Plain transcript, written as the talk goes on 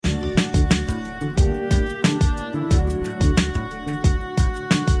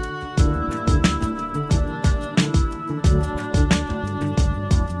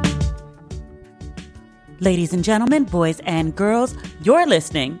Ladies and gentlemen, boys and girls, you're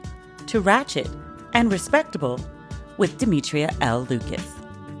listening to Ratchet and Respectable with Demetria L. Lucas.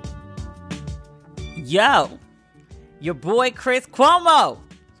 Yo, your boy Chris Cuomo,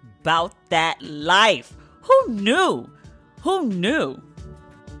 about that life. Who knew? Who knew?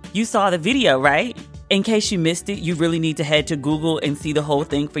 You saw the video, right? In case you missed it, you really need to head to Google and see the whole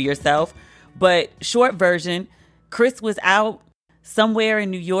thing for yourself. But short version, Chris was out somewhere in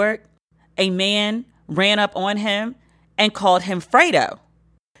New York. A man ran up on him and called him Fredo.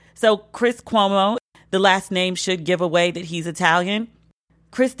 So Chris Cuomo, the last name should give away that he's Italian.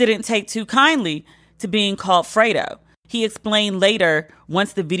 Chris didn't take too kindly to being called Fredo. He explained later,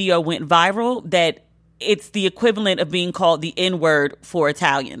 once the video went viral, that it's the equivalent of being called the N-word for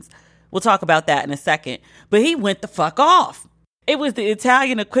Italians. We'll talk about that in a second. But he went the fuck off. It was the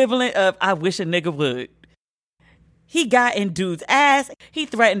Italian equivalent of, I wish a nigga would. He got in dude's ass. He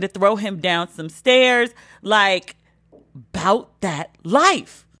threatened to throw him down some stairs. Like, about that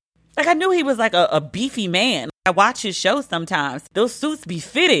life. Like, I knew he was like a beefy man. I watch his shows sometimes. Those suits be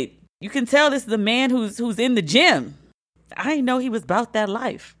fitted. You can tell this is a man who's in the gym. I didn't know he was about that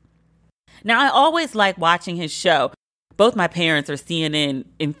life. Now, I always like watching his show. Both my parents are CNN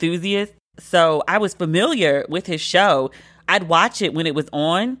enthusiasts, so I was familiar with his show. I'd watch it when it was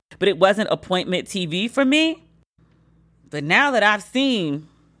on, but it wasn't appointment TV for me. But now that I've seen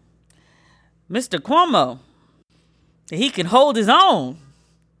Mr. Cuomo, that he can hold his own,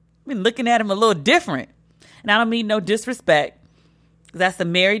 I've been looking at him a little different. And I don't mean no disrespect, because that's a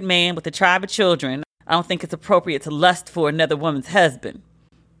married man with a tribe of children. I don't think it's appropriate to lust for another woman's husband.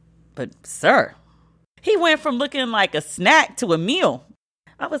 But, sir, he went from looking like a snack to a meal.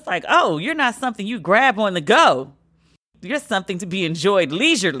 I was like, oh, you're not something you grab on the go. You're something to be enjoyed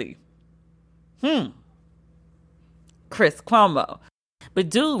leisurely. Chris Cuomo. But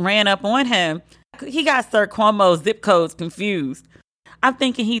dude ran up on him. He got Sir Cuomo's zip codes confused. I'm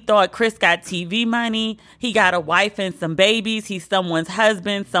thinking he thought Chris got TV money. He got a wife and some babies. He's someone's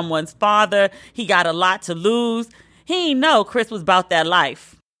husband, someone's father. He got a lot to lose. He didn't know Chris was about that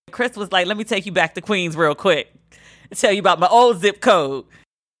life. Chris was like, let me take you back to Queens real quick and tell you about my old zip code.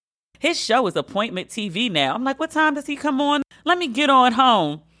 His show is appointment TV now. I'm like, what time does he come on? Let me get on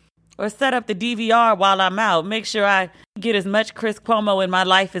home or set up the DVR while I'm out. Make sure I get as much Chris Cuomo in my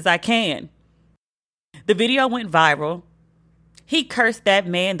life as I can. The video went viral. He cursed that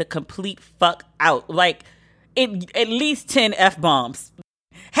man the complete fuck out. Like, at least 10 F-bombs.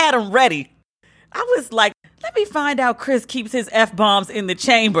 Had him ready. I was like, let me find out Chris keeps his F-bombs in the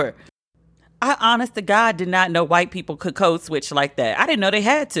chamber. I, honest to God, did not know white people could code switch like that. I didn't know they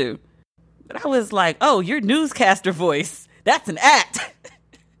had to. But I was like, oh, your newscaster voice. That's an act.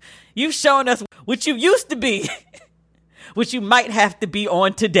 You've shown us what you used to be. What you might have to be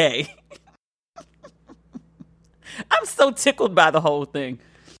on today. I'm so tickled by the whole thing.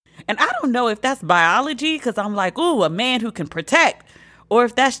 And I don't know if that's biology, because I'm like, ooh, a man who can protect. Or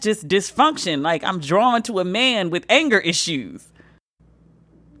if that's just dysfunction, like I'm drawn to a man with anger issues.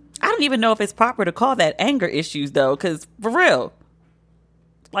 I don't even know if it's proper to call that anger issues, though, because for real,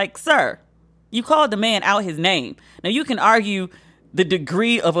 like, sir, you called the man out his name. Now, you can argue the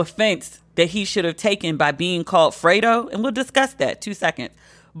degree of offense that he should have taken by being called Fredo, and we'll discuss that 2 seconds.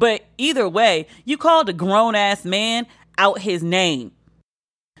 But either way, you called a grown-ass man out his name.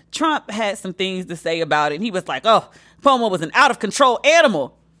 Trump had some things to say about it. He was like, oh, Cuomo was an out-of-control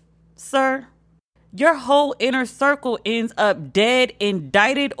animal. Sir, your whole inner circle ends up dead,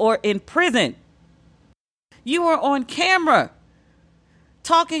 indicted, or in prison. You were on camera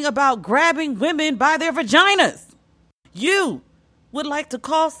talking about grabbing women by their vaginas. You would like to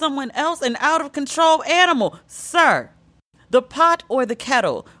call someone else an out-of-control animal. Sir, the pot or the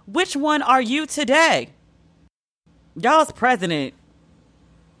kettle, which one are you today? Y'all's president.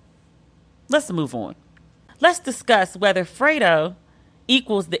 Let's move on. Let's discuss whether Fredo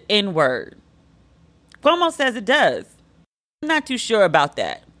equals the N-word. Cuomo says it does. I'm not too sure about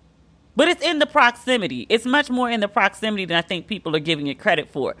that. But it's in the proximity. It's much more in the proximity than I think people are giving it credit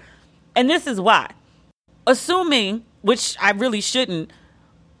for. And this is why. Assuming, which I really shouldn't,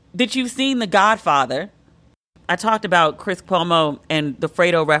 that you've seen The Godfather. I talked about Chris Cuomo and the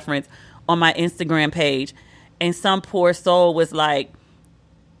Fredo reference on my Instagram page. And some poor soul was like,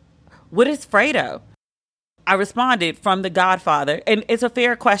 what is Fredo? I responded from The Godfather. And it's a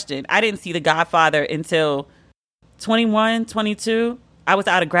fair question. I didn't see The Godfather until 21, 22. I was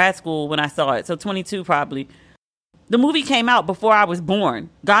out of grad school when I saw it. So 22 probably. The movie came out before I was born.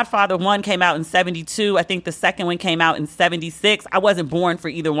 Godfather 1 came out in 72. I think the second one came out in 76. I wasn't born for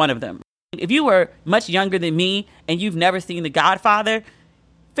either one of them. If you were much younger than me and you've never seen The Godfather,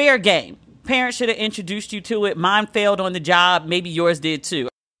 fair game. parents should have introduced you to it. Mine failed on the job. Maybe yours did too.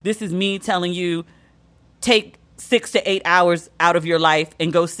 This is me telling you, take 6 to 8 hours out of your life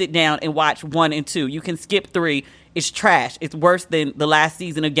and go sit down and watch 1 and 2. You can skip 3. It's trash. It's worse than the last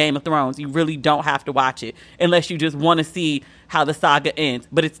season of Game of Thrones. You really don't have to watch it unless you just want to see how the saga ends.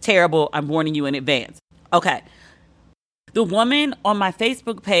 But it's terrible. I'm warning you in advance. Okay. The woman on my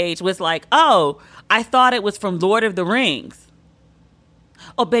Facebook page was like, oh, I thought it was from Lord of the Rings.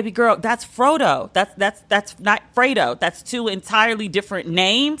 Oh, baby girl, that's Frodo. That's not Fredo. That's 2 entirely different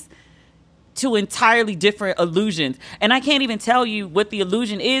names, 2 entirely different allusions. And I can't even tell you what the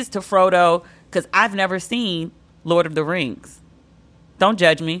allusion is to Frodo because I've never seen Lord of the Rings. Don't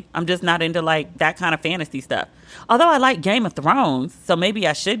judge me. I'm just not into like that kind of fantasy stuff. Although I like Game of Thrones, so maybe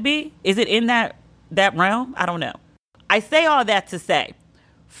I should be. Is it in that realm? I don't know. I say all that to say,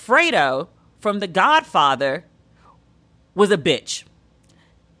 Fredo from The Godfather was a bitch.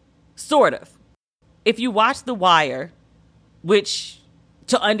 Sort of. If you watch The Wire, which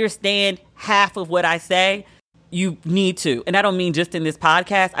to understand half of what I say, you need to. And I don't mean just in this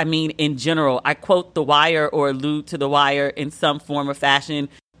podcast. I mean in general. I quote The Wire or allude to The Wire in some form or fashion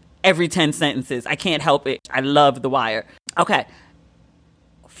every 10 sentences. I can't help it. I love The Wire. Okay.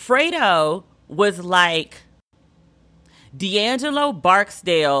 Fredo was like D'Angelo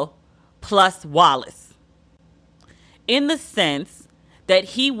Barksdale plus Wallace, in the sense that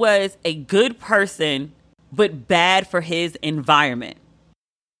he was a good person but bad for his environment.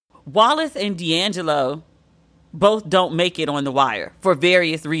 Wallace and D'Angelo both don't make it on The Wire for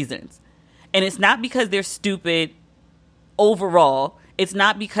various reasons. And it's not because they're stupid overall. It's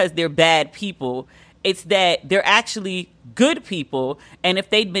not because they're bad people. It's that they're actually good people. And if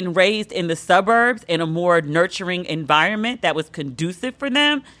they'd been raised in the suburbs in a more nurturing environment that was conducive for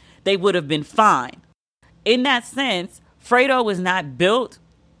them, they would have been fine. In that sense, Fredo was not built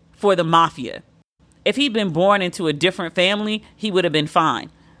for the mafia. If he'd been born into a different family, he would have been fine.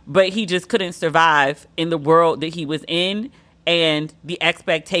 But he just couldn't survive in the world that he was in, and the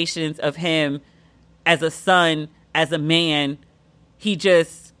expectations of him as a son, as a man, he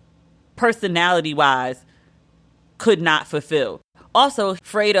just, personality-wise, could not fulfill. Also,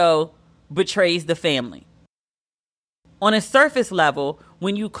 Fredo betrays the family. On a surface level,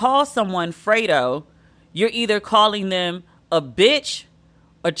 when you call someone Fredo, you're either calling them a bitch,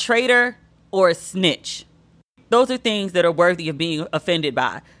 a traitor, or a snitch. Those are things that are worthy of being offended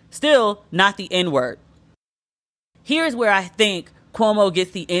by. Still, not the N-word. Here's where I think Cuomo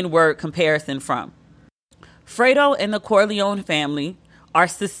gets the N-word comparison from. Fredo and the Corleone family are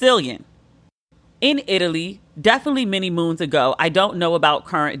Sicilian. In Italy, definitely many moons ago, I don't know about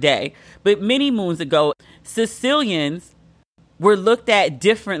current day, but many moons ago, Sicilians were looked at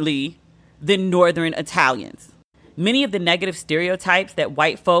differently than Northern Italians. Many of the negative stereotypes that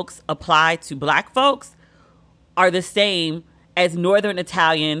white folks apply to black folks are the same as Northern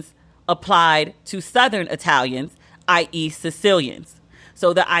Italians applied to Southern Italians, i.e. Sicilians.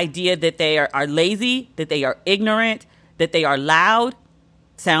 So the idea that they are lazy, that they are ignorant, that they are loud,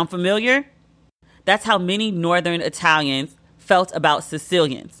 sound familiar? That's how many Northern Italians felt about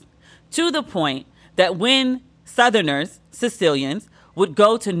Sicilians. To the point that when Southerners, Sicilians, would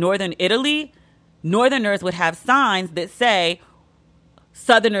go to Northern Italy, Northerners would have signs that say,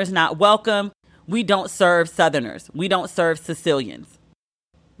 Southerners not welcome. We don't serve Southerners. We don't serve Sicilians.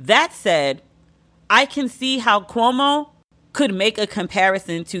 That said, I can see how Cuomo could make a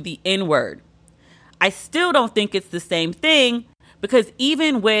comparison to the N-word. I still don't think it's the same thing because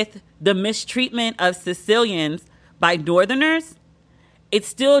even with the mistreatment of Sicilians by Northerners, it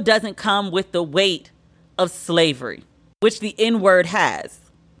still doesn't come with the weight of slavery, which the N-word has.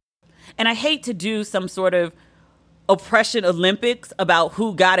 And I hate to do some sort of oppression Olympics about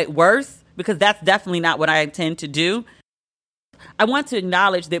who got it worse, because that's definitely not what I intend to do. I want to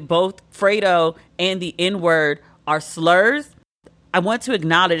acknowledge that both Fredo and the N-word are slurs. I want to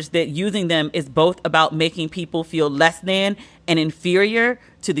acknowledge that using them is both about making people feel less than and inferior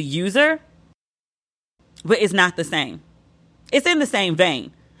to the user, but it's not the same. It's in the same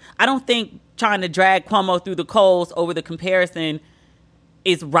vein. I don't think trying to drag Cuomo through the coals over the comparison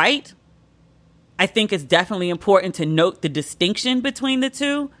is right. I think it's definitely important to note the distinction between the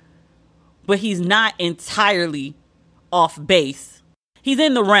two, but he's not entirely off base. He's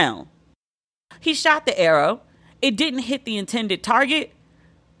in the realm. He shot the arrow. It didn't hit the intended target,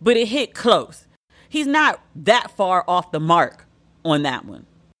 but it hit close. He's not that far off the mark on that one.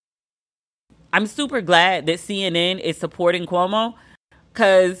 I'm super glad that CNN is supporting Cuomo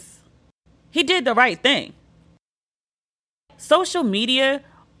because he did the right thing. Social media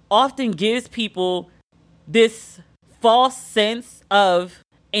often gives people this false sense of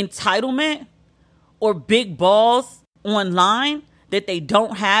entitlement or big balls online that they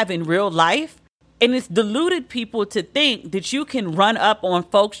don't have in real life. And it's deluded people to think that you can run up on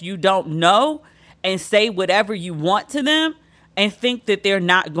folks you don't know and say whatever you want to them and think that they're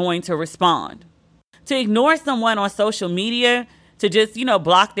not going to respond. To ignore someone on social media, to just,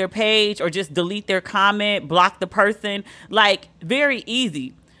 block their page or just delete their comment, block the person, like, very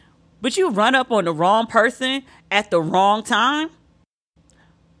easy. But you run up on the wrong person at the wrong time.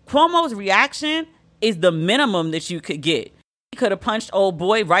 Cuomo's reaction is the minimum that you could get. He could have punched old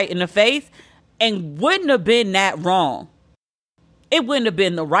boy right in the face and wouldn't have been that wrong. It wouldn't have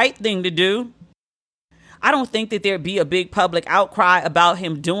been the right thing to do. I don't think that there'd be a big public outcry about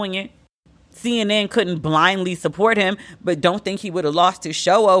him doing it. CNN couldn't blindly support him, but don't think he would have lost his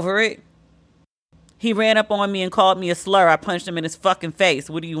show over it. He ran up on me and called me a slur. I punched him in his fucking face.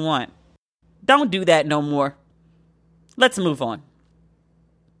 What do you want? Don't do that no more. Let's move on.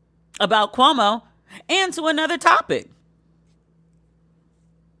 About Cuomo and to another topic.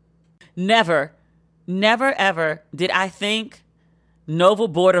 Never, ever did I think Nova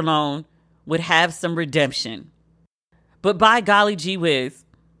Bordelon would have some redemption. But by golly gee whiz,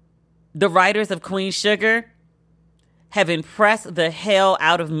 the writers of Queen Sugar have impressed the hell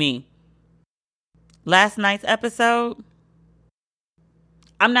out of me. Last night's episode,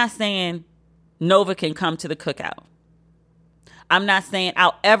 I'm not saying Nova can come to the cookout. I'm not saying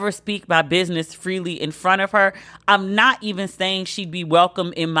I'll ever speak my business freely in front of her. I'm not even saying she'd be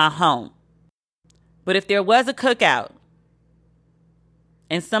welcome in my home. But if there was a cookout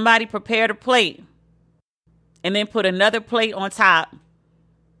and somebody prepared a plate and then put another plate on top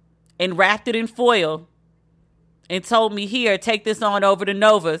and wrapped it in foil and told me, here, take this on over to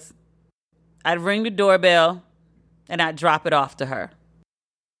Nova's, I'd ring the doorbell and I'd drop it off to her.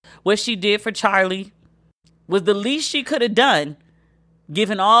 What she did for Charlie was the least she could have done,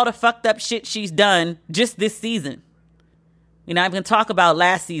 given all the fucked up shit she's done just this season. We're not even going to talk about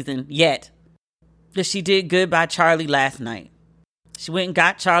last season yet. But she did good by Charlie last night. She went and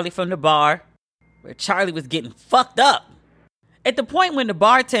got Charlie from the bar where Charlie was getting fucked up. At the point when the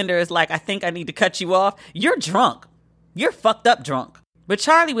bartender is like, I think I need to cut you off, you're drunk. You're fucked up drunk. But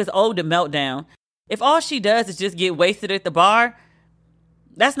Charlie was owed a meltdown. If all she does is just get wasted at the bar,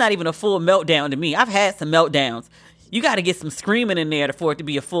 that's not even a full meltdown to me. I've had some meltdowns. You got to get some screaming in there for it to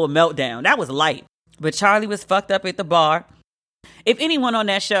be a full meltdown. That was light. But Charlie was fucked up at the bar. If anyone on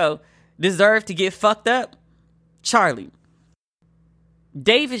that show deserved to get fucked up, Charlie.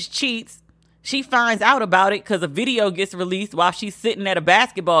 Davis cheats. She finds out about it because a video gets released while she's sitting at a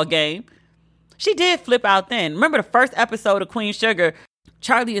basketball game. She did flip out then. Remember the first episode of Queen Sugar?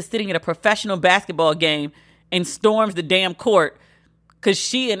 Charlie is sitting at a professional basketball game and storms the damn court because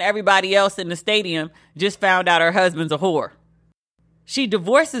she and everybody else in the stadium just found out her husband's a whore. She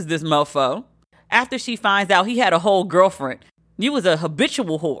divorces this mofo after she finds out he had a whole girlfriend. You was a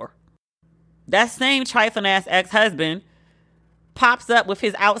habitual whore. That same trifling ass ex-husband pops up with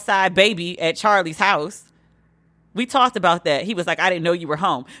his outside baby at Charlie's house. We talked about that. He was like, I didn't know you were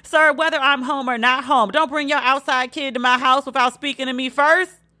home. Sir, whether I'm home or not home, don't bring your outside kid to my house without speaking to me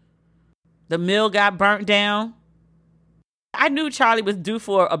first. The mill got burnt down. I knew Charlie was due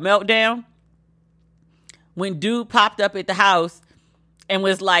for a meltdown when dude popped up at the house and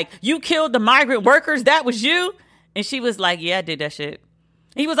was like, you killed the migrant workers? That was you? And she was like, yeah, I did that shit.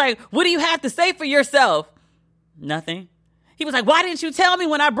 He was like, what do you have to say for yourself? Nothing. He was like, why didn't you tell me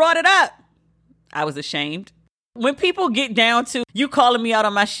when I brought it up? I was ashamed. When people get down to you calling me out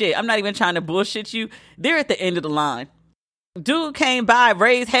on my shit, I'm not even trying to bullshit you. They're at the end of the line. Dude came by,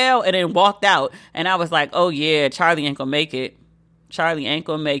 raised hell, and then walked out. And I was like, oh yeah, Charlie ain't gonna make it. Charlie ain't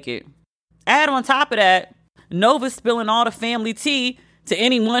gonna make it. Add on top of that, Nova's spilling all the family tea to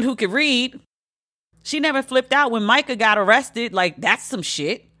anyone who could read. She never flipped out when Micah got arrested. Like, that's some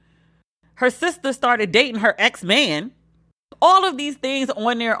shit. Her sister started dating her ex-man. All of these things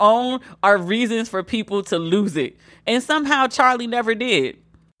on their own are reasons for people to lose it. And somehow Charlie never did.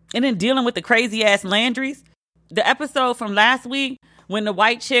 And then dealing with the crazy ass Landrys. The episode from last week when the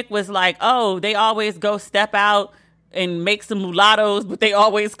white chick was like, oh, they always go step out and make some mulattoes, but they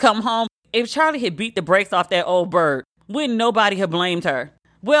always come home. If Charlie had beat the brakes off that old bird, wouldn't nobody have blamed her?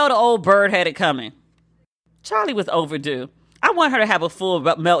 Well, the old bird had it coming. Charlie was overdue. I want her to have a full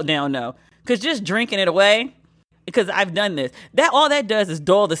meltdown though. Because just drinking it away, because I've done this, that all that does is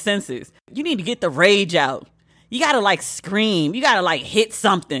dull the senses. You need to get the rage out. You got to like scream. You got to like hit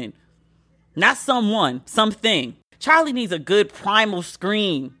something. Not someone, something. Charlie needs a good primal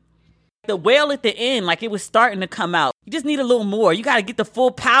scream. The wail at the end, like it was starting to come out. You just need a little more. You got to get the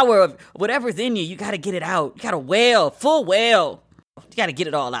full power of whatever's in you. You got to get it out. You got to wail, full wail. You got to get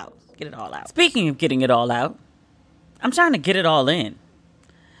it all out. Get it all out. Speaking of getting it all out, I'm trying to get it all in.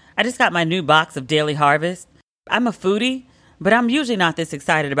 I just got my new box of Daily Harvest. I'm a foodie, but I'm usually not this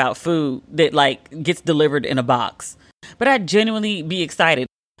excited about food that like gets delivered in a box. But I'd genuinely be excited.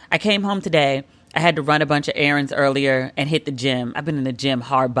 I came home today. I had to run a bunch of errands earlier and hit the gym. I've been in the gym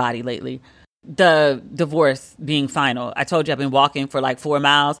hard body lately. The divorce being final. I told you I've been walking for like 4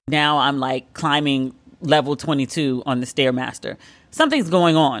 miles. Now I'm like climbing level 22 on the Stairmaster. Something's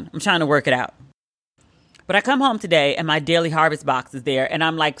going on. I'm trying to work it out. But I come home today and my Daily Harvest box is there and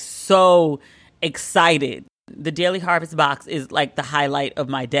I'm like so excited. The Daily Harvest box is like the highlight of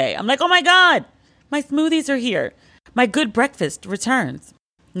my day. I'm like, oh my God, my smoothies are here. My good breakfast returns.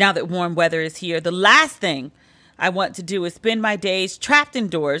 Now that warm weather is here, the last thing I want to do is spend my days trapped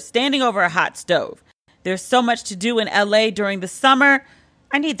indoors, standing over a hot stove. There's so much to do in LA during the summer.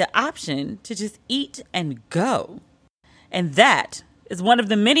 I need the option to just eat and go. And that is one of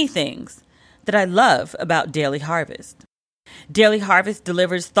the many things that I love about Daily Harvest. Daily Harvest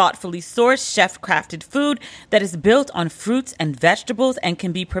delivers thoughtfully sourced, chef-crafted food that is built on fruits and vegetables and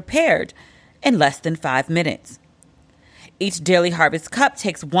can be prepared in less than 5 minutes. Each Daily Harvest cup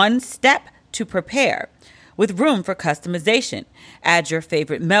takes one step to prepare, with room for customization. Add your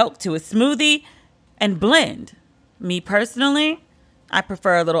favorite milk to a smoothie and blend. Me personally, I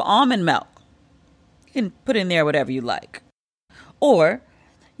prefer a little almond milk. You can put in there whatever you like. Or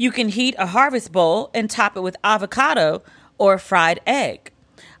you can heat a harvest bowl and top it with avocado or a fried egg.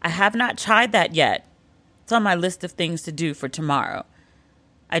 I have not tried that yet. It's on my list of things to do for tomorrow.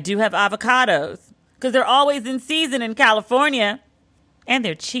 I do have avocados because they're always in season in California and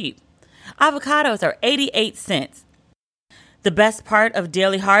they're cheap. Avocados are 88 cents. The best part of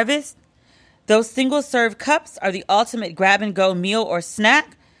Daily Harvest? Those single-serve cups are the ultimate grab-and-go meal or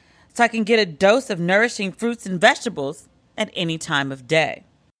snack, so I can get a dose of nourishing fruits and vegetables at any time of day.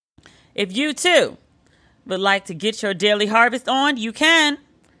 If you, too, would like to get your Daily Harvest on, you can.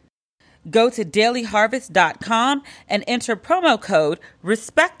 Go to dailyharvest.com and enter promo code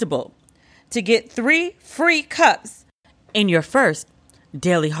RESPECTABLE to get 3 free cups in your first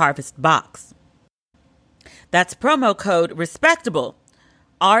Daily Harvest box. That's promo code RESPECTABLE,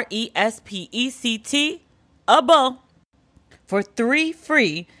 RESPECT, for 3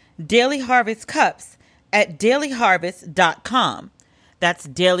 free Daily Harvest cups at dailyharvest.com. That's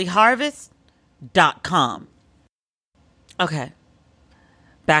dailyharvest.com. Okay,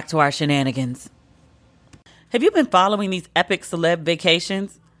 back to our shenanigans. Have you been following these epic celeb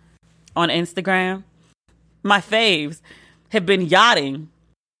vacations on Instagram? My faves have been yachting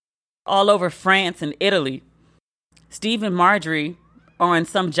all over France and Italy. Steve and Marjorie are on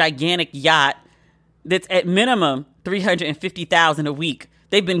some gigantic yacht that's at minimum $350,000 a week.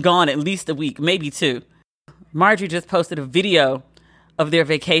 They've been gone at least a week, maybe 2. Marjorie just posted a video of their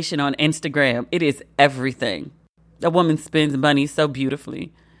vacation on Instagram. It is everything. That woman spends money so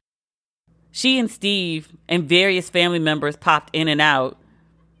beautifully. She and Steve and various family members popped in and out.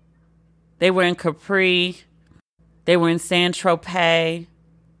 They were in Capri. They were in Saint-Tropez. A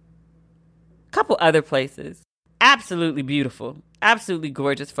couple other places. Absolutely beautiful. Absolutely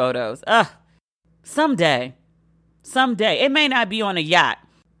gorgeous photos. Someday. It may not be on a yacht.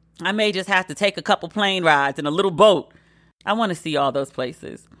 I may just have to take a couple plane rides in a little boat. I want to see all those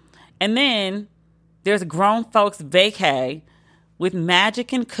places. And then there's Grown Folks Vacay with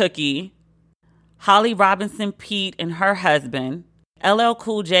Magic and Cookie, Holly Robinson Pete and her husband, LL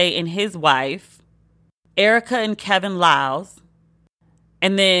Cool J and his wife, Erica and Kevin Lyles,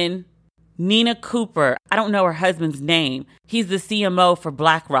 and then Nina Cooper. I don't know her husband's name. He's the CMO for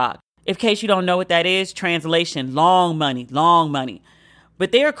BlackRock. In case you don't know what that is, translation, long money.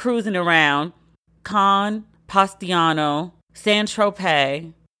 But they're cruising around Cannes, Postiano,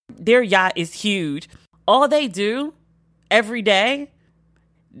 Saint-Tropez. Their yacht is huge. All they do every day,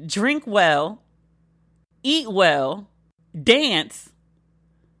 drink well, eat well, dance,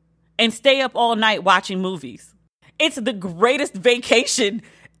 and stay up all night watching movies. It's the greatest vacation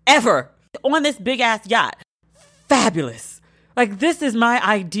ever on this big ass yacht. Fabulous. Like, this is my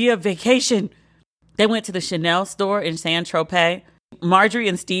idea of vacation. They went to the Chanel store in Saint-Tropez. Marjorie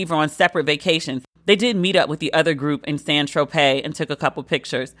and Steve are on separate vacations. They did meet up with the other group in Saint-Tropez and took a couple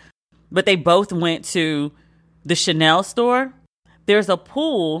pictures. But they both went to the Chanel store. There's a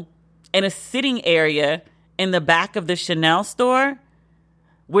pool and a sitting area in the back of the Chanel store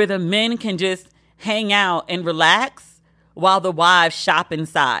where the men can just hang out and relax while the wives shop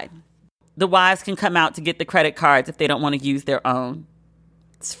inside. The wives can come out to get the credit cards if they don't want to use their own.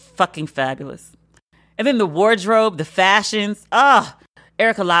 It's fucking fabulous. And then the wardrobe, the fashions.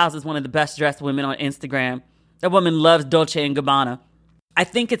 Erica Lyles is one of the best dressed women on Instagram. That woman loves Dolce & Gabbana. I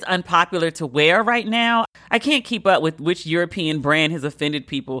think it's unpopular to wear right now. I can't keep up with which European brand has offended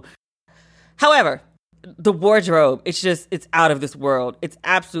people. However, the wardrobe, it's out of this world. It's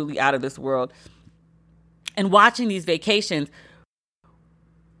absolutely out of this world. And watching these vacations,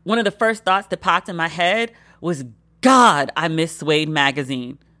 one of the first thoughts that popped in my head was, God, I miss Suede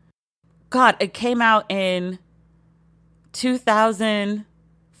magazine. God, it came out in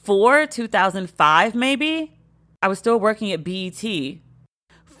 2004, 2005, maybe. I was still working at BET.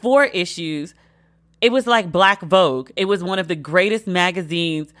 4 issues. It was like Black Vogue. It was one of the greatest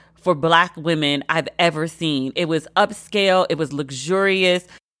magazines for Black women I've ever seen. It was upscale. It was luxurious.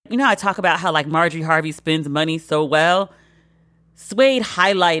 You know how I talk about how like Marjorie Harvey spends money so well? Suede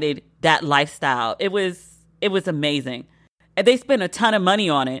highlighted that lifestyle. It was amazing. And they spent a ton of money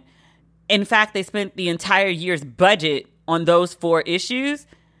on it. In fact, they spent the entire year's budget on those 4 issues.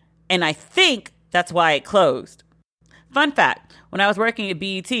 And I think that's why it closed. Fun fact, when I was working at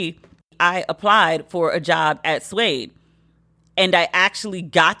BET, I applied for a job at Suede. And I actually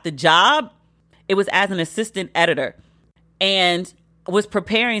got the job. It was as an assistant editor. And was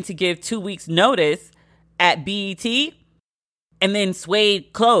preparing to give 2 weeks notice at BET. And then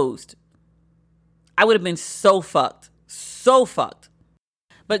Suede closed. I would have been so fucked. So fucked.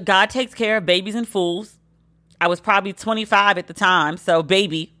 But God takes care of babies and fools. I was probably 25 at the time. So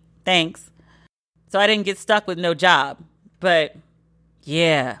baby, thanks. So I didn't get stuck with no job. But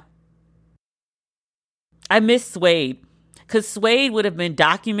yeah. I miss Suede. Because Suede would have been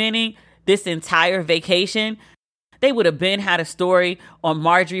documenting this entire vacation. They would have been had a story on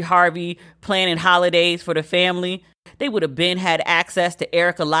Marjorie Harvey planning holidays for the family. They would have been had access to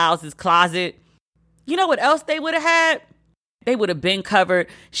Erica Lyles' closet. You know what else they would have had? They would have been covered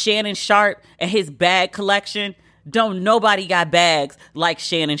Shannon Sharp and his bag collection. Don't nobody got bags like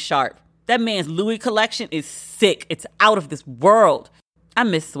Shannon Sharp. That man's Louis collection is sick. It's out of this world. I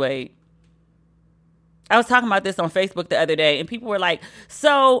miss Suede. I was talking about this on Facebook the other day, and people were like,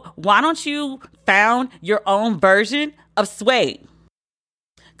 so why don't you found your own version of Suede?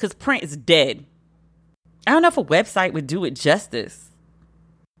 Because print is dead. I don't know if a website would do it justice.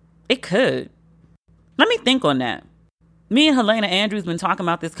 It could. Let me think on that. Me and Helena Andrews been talking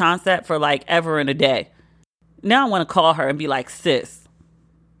about this concept for like ever and a day. Now I want to call her and be like, sis,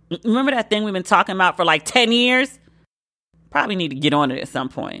 remember that thing we've been talking about for like 10 years? Probably need to get on it at some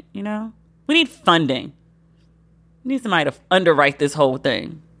point, you know? We need funding. We need somebody to underwrite this whole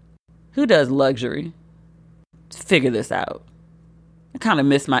thing. Who does luxury? Let's figure this out. I kind of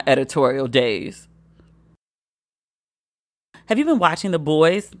miss my editorial days. Have you been watching The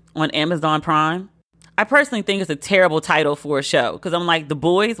Boys on Amazon Prime? I personally think it's a terrible title for a show because I'm like, The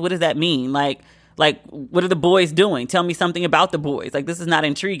Boys? What does that mean? Like, what are the boys doing? Tell me something about the boys. Like, this is not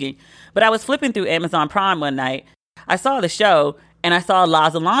intriguing. But I was flipping through Amazon Prime one night. I saw the show and I saw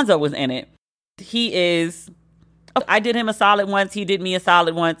Laz Alonso was in it. I did him a solid once. He did me a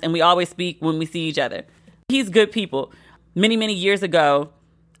solid once. And we always speak when we see each other. He's good people. Many, many years ago,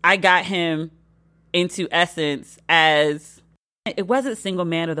 I got him into Essence as, it wasn't Single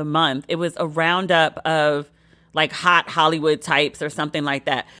Man of the Month. It was a roundup of like hot Hollywood types or something like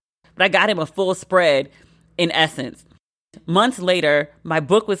that. But I got him a full spread in Essence. Months later, my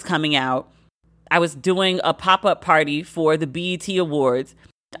book was coming out. I was doing a pop-up party for the BET Awards.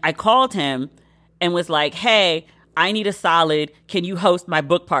 I called him and was like, hey, I need a solid. Can you host my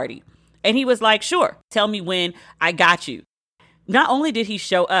book party? And he was like, sure. Tell me when. I got you. Not only did he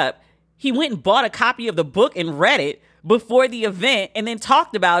show up, he went and bought a copy of the book and read it before the event and then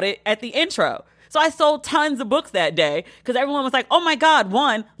talked about it at the intro. So I sold tons of books that day because everyone was like, oh my God,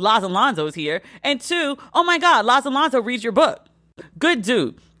 1, Laz Alonso's here. And 2, oh my God, Laz Alonso reads your book. Good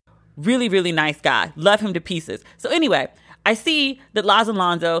dude. Really, really nice guy. Love him to pieces. So anyway, I see that Laz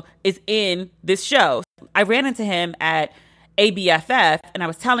Alonso is in this show. I ran into him at ABFF and I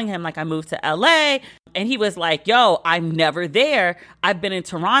was telling him like I moved to LA and he was like, yo, I'm never there. I've been in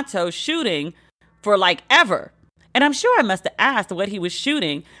Toronto shooting for like ever. And I'm sure I must have asked what he was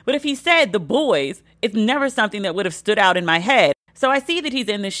shooting. But if he said The Boys, it's never something that would have stood out in my head. So I see that he's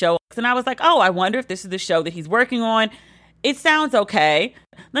in this show. And I was like, oh, I wonder if this is the show that he's working on. It sounds okay.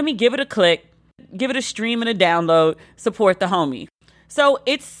 Let me give it a click, give it a stream and a download, support the homie. So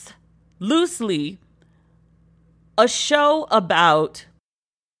it's loosely a show about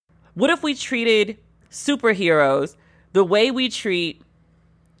what if we treated superheroes the way we treat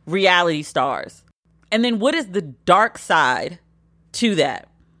reality stars? And then what is the dark side to that?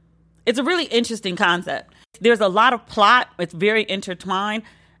 It's a really interesting concept. There's a lot of plot. It's very intertwined.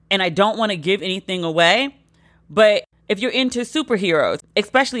 And I don't want to give anything away. But if you're into superheroes,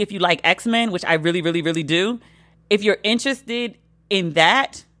 especially if you like X-Men, which I really, really, really do, if you're interested in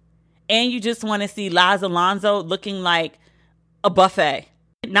that, and you just want to see Laz Alonso looking like a buffet,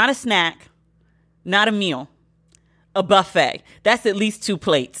 not a snack, not a meal, a buffet. That's at least 2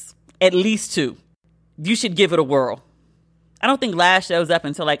 plates, at least 2. You should give it a whirl. I don't think Laz shows up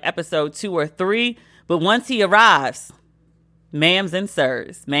until like episode 2 or 3, but once he arrives, ma'ams and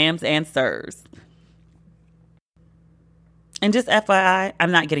sirs. And just FYI,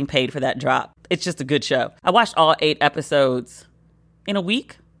 I'm not getting paid for that drop. It's just a good show. I watched all 8 episodes in a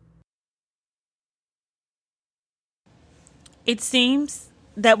week. It seems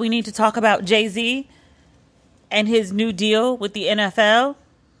that we need to talk about Jay-Z and his new deal with the NFL.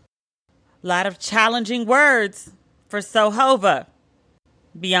 A lot of challenging words for Sohova,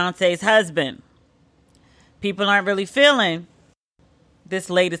 Beyonce's husband. People aren't really feeling this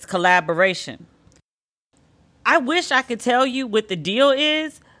latest collaboration. I wish I could tell you what the deal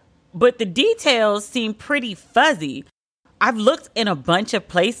is, but the details seem pretty fuzzy. I've looked in a bunch of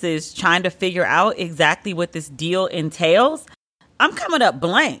places trying to figure out exactly what this deal entails. I'm coming up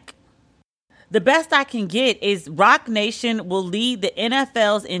blank. The best I can get is Roc Nation will lead the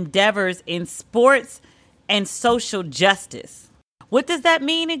NFL's endeavors in sports and social justice. What does that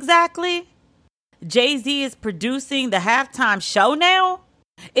mean exactly? Jay-Z is producing the halftime show now?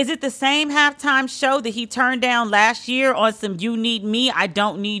 Is it the same halftime show that he turned down last year on some You Need Me, I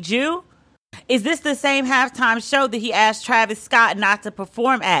Don't Need You? Is this the same halftime show that he asked Travis Scott not to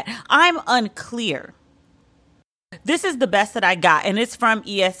perform at? I'm unclear. This is the best that I got, and it's from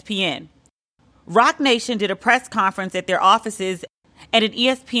ESPN. Roc Nation did a press conference at their offices, and an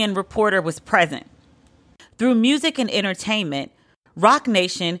ESPN reporter was present. Through music and entertainment, Roc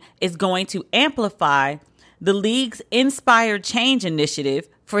Nation is going to amplify the league's Inspired Change initiative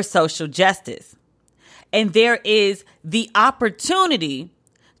for social justice. And there is the opportunity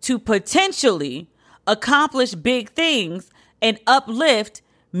to potentially accomplish big things and uplift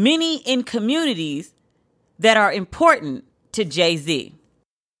many in communities that are important to Jay-Z.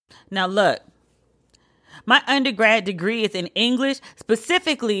 Now look, my undergrad degree is in English,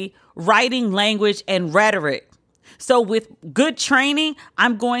 specifically writing, language, and rhetoric. So with good training,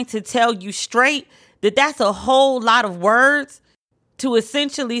 I'm going to tell you straight that that's a whole lot of words to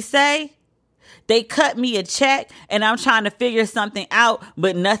essentially say, they cut me a check and I'm trying to figure something out,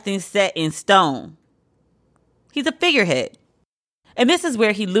 but nothing's set in stone. He's a figurehead. And this is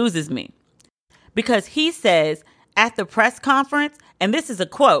where he loses me. Because he says at the press conference, and this is a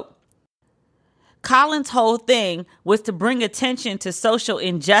quote, Colin's whole thing was to bring attention to social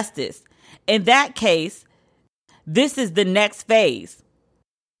injustice. In that case, this is the next phase.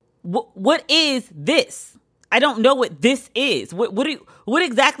 What is this? I don't know what this is. What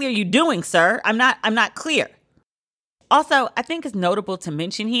exactly are you doing, sir? I'm not clear. Also, I think it's notable to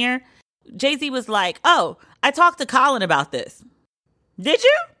mention here, Jay-Z was like, oh, I talked to Colin about this. Did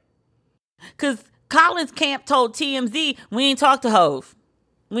you? Because Colin's camp told TMZ we ain't talked to Hov.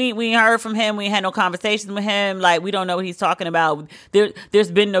 We ain't heard from him. We ain't had no conversations with him. Like, we don't know what he's talking about.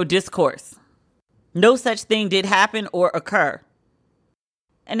 There's been no discourse. No such thing did happen or occur.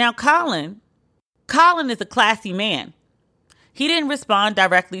 And now Colin is a classy man. He didn't respond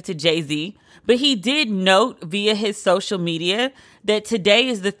directly to Jay-Z, but he did note via his social media that today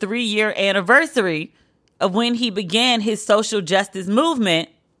is the 3-year anniversary of when he began his social justice movement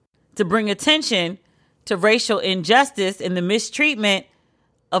to bring attention to racial injustice and the mistreatment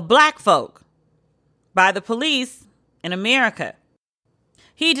of Black folk by the police in America.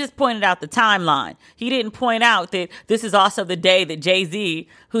 He just pointed out the timeline. He didn't point out that this is also the day that Jay-Z,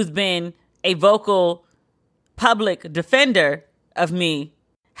 who's been a vocal public defender of me,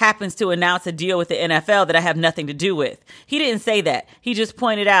 happens to announce a deal with the NFL that I have nothing to do with. He didn't say that. He just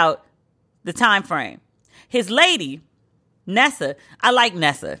pointed out the time frame. His lady, Nessa, I like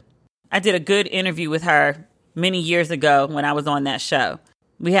Nessa. I did a good interview with her many years ago when I was on that show.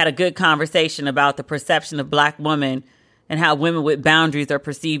 We had a good conversation about the perception of Black women and how women with boundaries are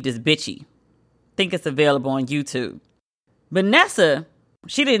perceived as bitchy. I think it's available on YouTube. But Nessa,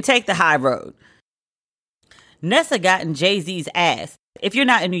 she didn't take the high road. Nessa got in Jay-Z's ass. If you're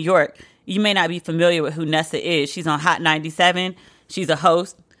not in New York, you may not be familiar with who Nessa is. She's on Hot 97. She's a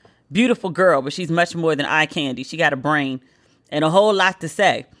host. Beautiful girl, but she's much more than eye candy. She got a brain and a whole lot to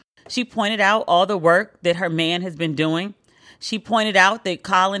say. She pointed out all the work that her man has been doing. She pointed out that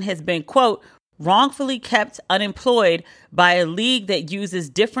Colin has been, quote, wrongfully kept unemployed by a league that uses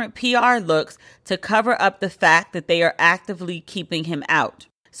different PR looks to cover up the fact that they are actively keeping him out.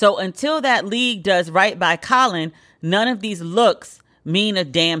 So until that league does right by Colin, none of these looks mean a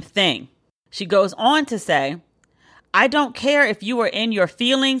damn thing. She goes on to say, I don't care if you are in your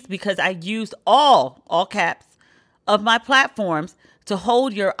feelings because I used all caps, of my platforms to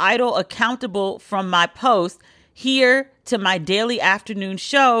hold your idol accountable from my post here to my daily afternoon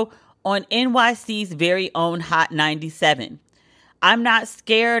show on NYC's very own Hot 97. I'm not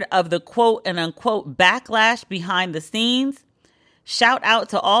scared of the quote and unquote backlash behind the scenes. Shout out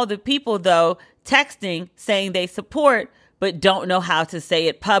to all the people, though, texting saying they support but don't know how to say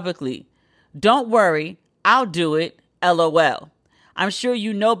it publicly. Don't worry, I'll do it, LOL. I'm sure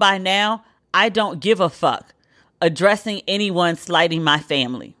you know by now I don't give a fuck addressing anyone slighting my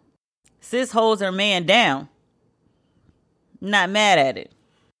family. Sis holds her man down. Not mad at it.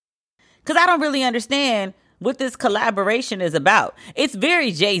 Because I don't really understand what this collaboration is about. It's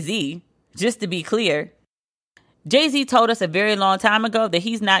very Jay-Z, just to be clear. Jay-Z told us a very long time ago that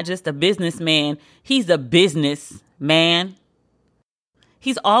he's not just a businessman, he's a businessman.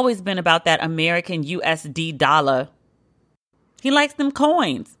 He's always been about that American USD dollar. He likes them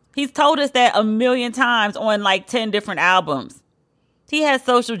coins. He's told us that a million times on like 10 different albums. He has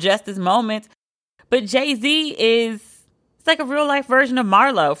social justice moments, but Jay-Z it's like a real life version of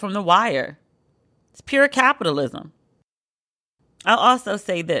Marlo from The Wire. It's pure capitalism. I'll also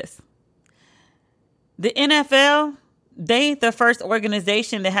say this. The NFL, they ain't the first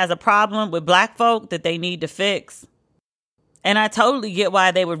organization that has a problem with black folk that they need to fix. And I totally get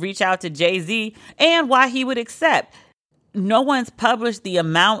why they would reach out to Jay-Z and why he would accept. No one's published the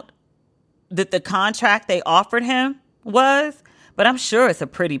amount that the contract they offered him was, but I'm sure it's a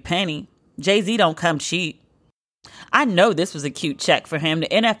pretty penny. Jay-Z don't come cheap. I know this was a cute check for him. The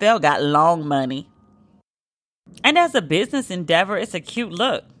NFL got long money. And as a business endeavor, it's a cute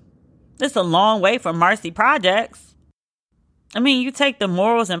look. It's a long way from Marcy Projects. I mean, you take the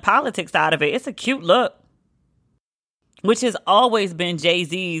morals and politics out of it, it's a cute look. Which has always been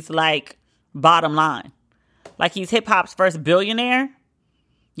Jay-Z's, like, bottom line. Like he's hip-hop's first billionaire.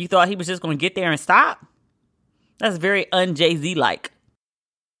 You thought he was just going to get there and stop? That's very un-Jay-Z-like.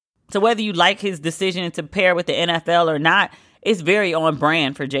 So whether you like his decision to pair with the NFL or not, it's very on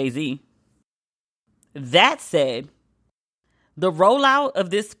brand for Jay-Z. That said, the rollout of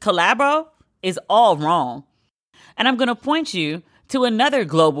this collabo is all wrong. And I'm going to point you to another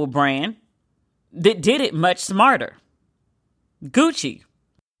global brand that did it much smarter. Gucci.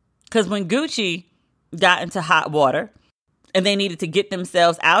 Because when Gucci got into hot water and they needed to get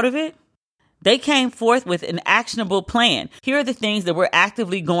themselves out of it, they came forth with an actionable plan. Here are the things that we're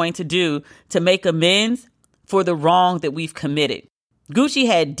actively going to do to make amends for the wrong that we've committed. Gucci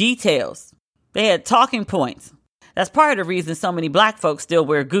had details. They had talking points. That's part of the reason so many black folks still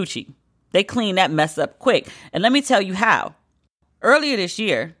wear Gucci. They clean that mess up quick. And let me tell you how. Earlier this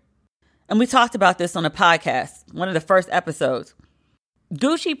year, and we talked about this on a podcast, one of the first episodes,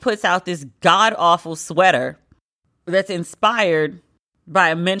 Gucci puts out this god-awful sweater that's inspired by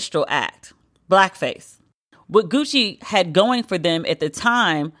a menstrual act. Blackface. What Gucci had going for them at the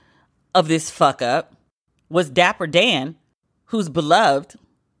time of this fuck up was Dapper Dan, who's beloved,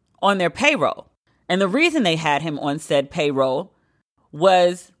 on their payroll. And the reason they had him on said payroll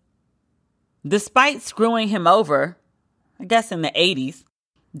was, despite screwing him over, I guess in the 80s,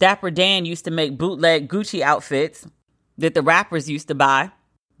 Dapper Dan used to make bootleg Gucci outfits that the rappers used to buy.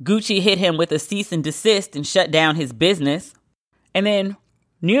 Gucci hit him with a cease and desist and shut down his business. And then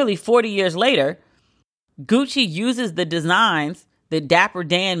nearly 40 years later, Gucci uses the designs that Dapper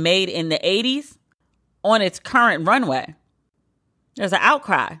Dan made in the 80s on its current runway. There's an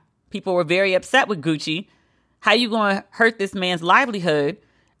outcry. People were very upset with Gucci. How you going to hurt this man's livelihood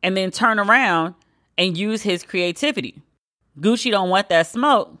and then turn around and use his creativity? Gucci don't want that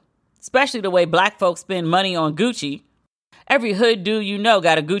smoke, especially the way black folks spend money on Gucci. Every hood dude you know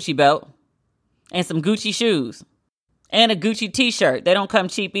got a Gucci belt and some Gucci shoes and a Gucci t-shirt. They don't come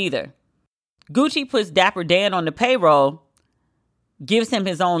cheap either. Gucci puts Dapper Dan on the payroll, gives him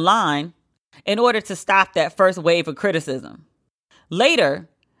his own line in order to stop that first wave of criticism. Later,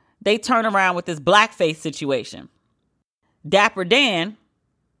 they turn around with this blackface situation. Dapper Dan,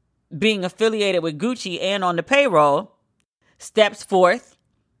 being affiliated with Gucci and on the payroll, steps forth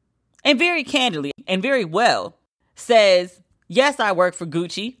and very candidly and very well says, yes, I work for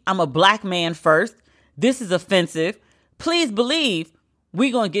Gucci. I'm a black man first. This is offensive. Please believe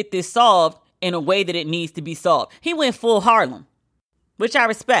we're going to get this solved in a way that it needs to be solved. He went full Harlem, which I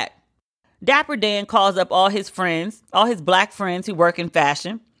respect. Dapper Dan calls up all his friends, all his black friends who work in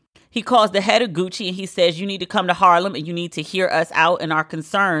fashion. He calls the head of Gucci and he says, you need to come to Harlem and you need to hear us out and our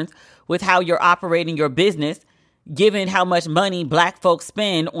concerns with how you're operating your business, given how much money black folks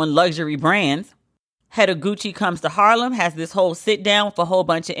spend on luxury brands. Head of Gucci comes to Harlem, has this whole sit down with a whole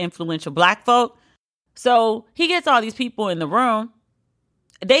bunch of influential black folk. So he gets all these people in the room.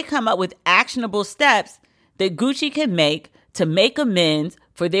 They come up with actionable steps that Gucci can make to make amends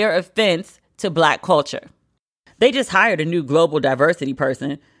for their offense to Black culture. They just hired a new global diversity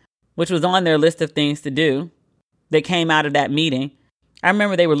person, which was on their list of things to do. They came out of that meeting. I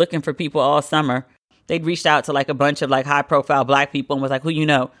remember they were looking for people all summer. They'd reached out to like a bunch of like high profile Black people and was like, who you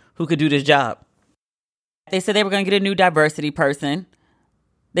know who could do this job? They said they were going to get a new diversity person.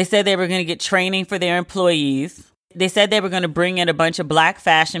 They said they were going to get training for their employees. They said they were going to bring in a bunch of Black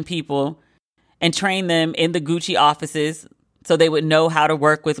fashion people and train them in the Gucci offices so they would know how to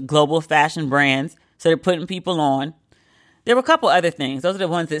work with global fashion brands. So they're putting people on. There were a couple other things. Those are the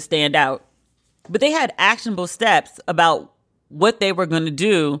ones that stand out. But they had actionable steps about what they were going to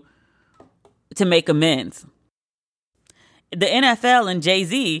do to make amends. The NFL and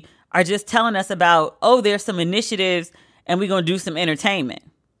Jay-Z are just telling us about, oh, there's some initiatives and we're going to do some entertainment.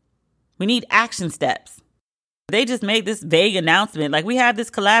 We need action steps. They just made this vague announcement. Like, we have this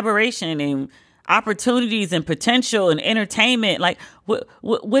collaboration and opportunities and potential and entertainment. Like,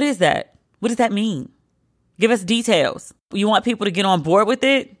 what is that? What does that mean? Give us details. You want people to get on board with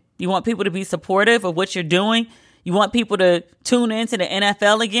it? You want people to be supportive of what you're doing? You want people to tune into the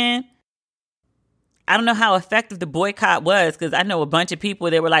NFL again? I don't know how effective the boycott was, because I know a bunch of people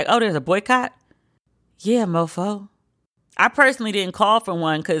that were like, oh, there's a boycott? Yeah, mofo. I personally didn't call for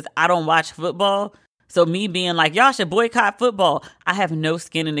one because I don't watch football. So me being like, y'all should boycott football, I have no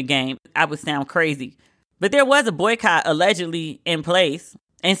skin in the game. I would sound crazy. But there was a boycott allegedly in place.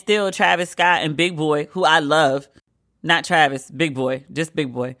 And still Travis Scott and Big Boy, who I love, not Travis, Big Boy, just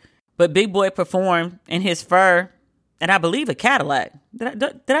Big Boy. But Big Boy performed in his fur and I believe a Cadillac.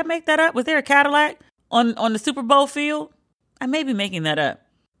 Did I make that up? Was there a Cadillac on the Super Bowl field? I may be making that up.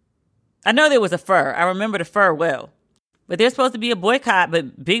 I know there was a fur. I remember the fur well. But there's supposed to be a boycott,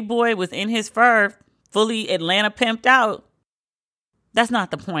 but Big Boy was in his fur, fully Atlanta pimped out. That's not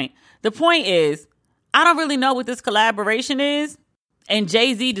the point. The point is, I don't really know what this collaboration is. And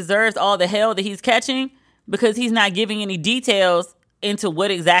Jay-Z deserves all the hell that he's catching because he's not giving any details into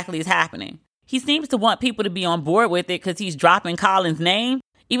what exactly is happening. He seems to want people to be on board with it because he's dropping Colin's name,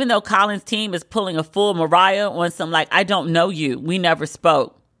 even though Colin's team is pulling a full Mariah on some like, I don't know you. We never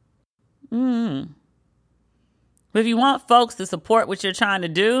spoke. But if you want folks to support what you're trying to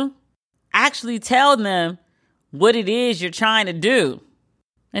do, actually tell them what it is you're trying to do.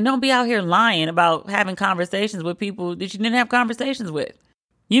 And don't be out here lying about having conversations with people that you didn't have conversations with.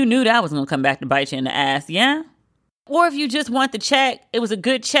 You knew that was going to come back to bite you in the ass, yeah? Or if you just want the check, it was a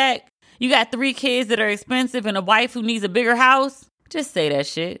good check. You got 3 kids that are expensive and a wife who needs a bigger house. Just say that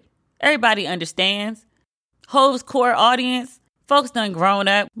shit. Everybody understands. Hov's core audience, folks done grown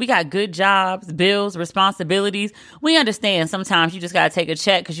up. We got good jobs, bills, responsibilities. We understand sometimes you just got to take a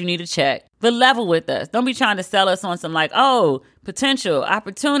check because you need a check. But level with us. Don't be trying to sell us on some like, oh, potential,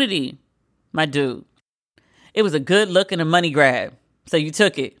 opportunity. My dude, it was a good look and a money grab. So you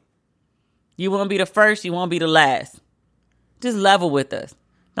took it. You won't be the first. You won't be the last. Just level with us.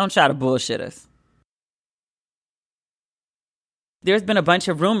 Don't try to bullshit us. There's been a bunch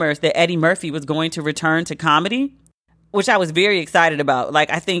of rumors that Eddie Murphy was going to return to comedy, which I was very excited about.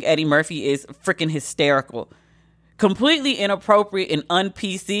 Like, I think Eddie Murphy is freaking hysterical. Completely inappropriate and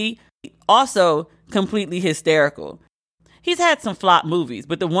un-PC. Also completely hysterical. He's had some flop movies,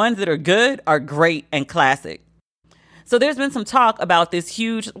 but the ones that are good are great and classic. So there's been some talk about this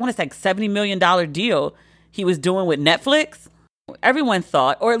huge, I want to say $70 million deal he was doing with Netflix. Everyone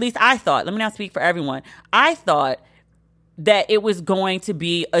thought, or at least I thought, let me not speak for everyone. I thought that it was going to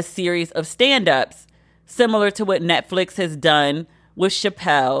be a series of stand-ups similar to what Netflix has done with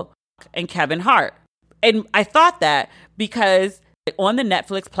Chappelle and Kevin Hart. And I thought that because on the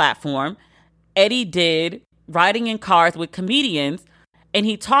Netflix platform, Eddie did Riding in Cars with Comedians, and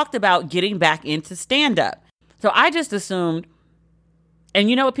he talked about getting back into stand-up. So I just assumed, and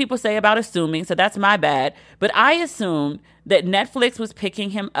you know what people say about assuming, so that's my bad, but I assumed that Netflix was picking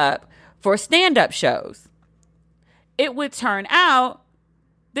him up for stand-up shows. It would turn out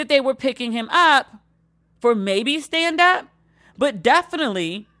that they were picking him up for maybe stand-up, but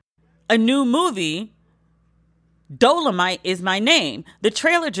definitely a new movie, Dolomite Is My Name. The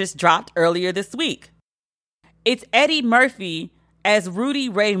trailer just dropped earlier this week. It's Eddie Murphy as Rudy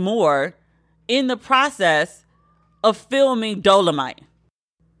Ray Moore in the process of filming Dolomite,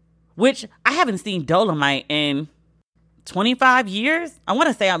 which I haven't seen Dolomite in 25 years. I want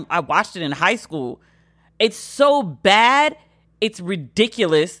to say I watched it in high school. It's so bad, it's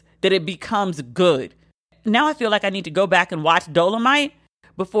ridiculous that it becomes good. Now I feel like I need to go back and watch Dolomite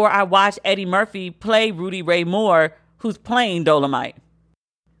before I watch Eddie Murphy play Rudy Ray Moore, who's playing Dolomite.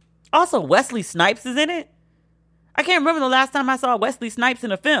 Also, Wesley Snipes is in it. I can't remember the last time I saw Wesley Snipes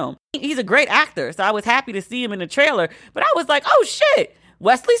in a film. He's a great actor, so I was happy to see him in the trailer. But I was like, oh shit,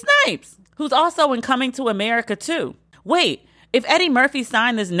 Wesley Snipes, who's also in Coming to America too. Wait, if Eddie Murphy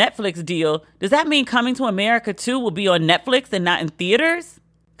signed this Netflix deal, does that mean Coming to America 2 will be on Netflix and not in theaters?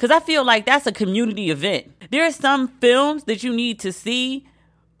 Because I feel like that's a community event. There are some films that you need to see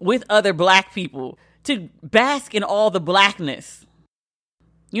with other black people to bask in all the blackness.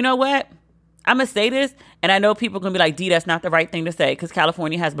 You know what? I'm going to say this, and I know people are going to be like, D, that's not the right thing to say because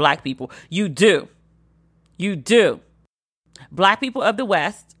California has black people. You do. You do. Black people of the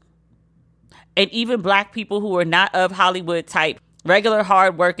West, and even black people who are not of Hollywood type, regular,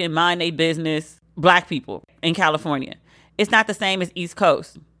 hardworking, mind their business, black people in California. It's not the same as East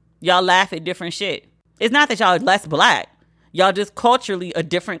Coast. Y'all laugh at different shit. It's not that y'all are less black. Y'all just culturally a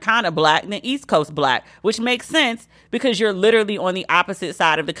different kind of black than East Coast black, which makes sense because you're literally on the opposite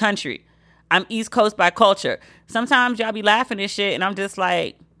side of the country. I'm East Coast by culture. Sometimes y'all be laughing at shit and I'm just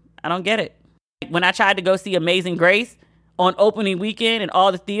like, I don't get it. When I tried to go see Amazing Grace on opening weekend and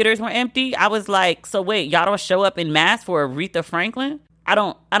all the theaters were empty, I was like, so wait, y'all don't show up in mass for Aretha Franklin? I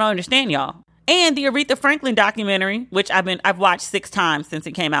don't understand y'all. And the Aretha Franklin documentary, which I've watched 6 times since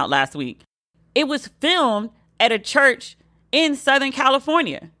it came out last week. It was filmed at a church in Southern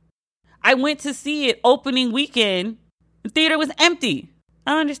California. I went to see it opening weekend. The theater was empty.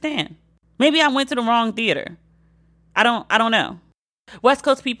 I don't understand. Maybe I went to the wrong theater. I don't know. West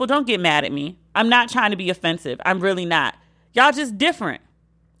Coast people, don't get mad at me. I'm not trying to be offensive. I'm really not. Y'all just different.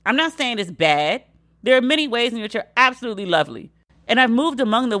 I'm not saying it's bad. There are many ways in which you're absolutely lovely. And I've moved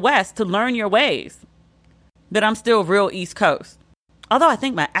among the West to learn your ways. But I'm still real East Coast. Although I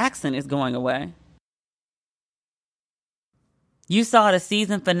think my accent is going away. You saw the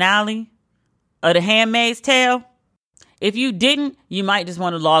season finale of The Handmaid's Tale? If you didn't, you might just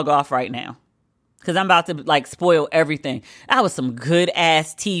want to log off right now. Because I'm about to spoil everything. That was some good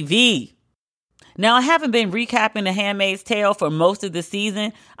ass TV. Now, I haven't been recapping The Handmaid's Tale for most of the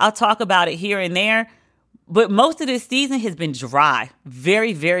season. I'll talk about it here and there. But most of this season has been dry.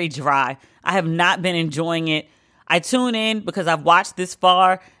 Very, very dry. I have not been enjoying it. I tune in because I've watched this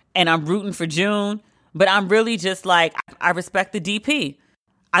far and I'm rooting for June. But I'm really just I respect the DP.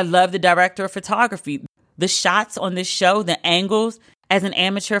 I love the director of photography. The shots on this show, the angles, as an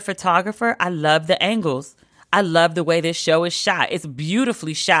amateur photographer, I love the angles. I love the way this show is shot. It's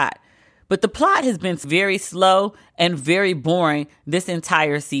beautifully shot. But the plot has been very slow and very boring this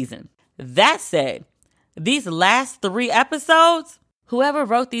entire season. That said, these last 3 episodes, whoever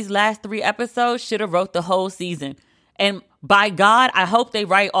wrote these last 3 episodes should have wrote the whole season. And by God, I hope they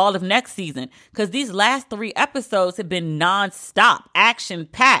write all of next season because these last 3 episodes have been nonstop,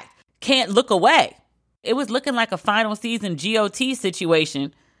 action-packed, can't look away. It was looking like a final season GOT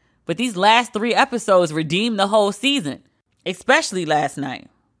situation, but these last 3 episodes redeemed the whole season, especially last night.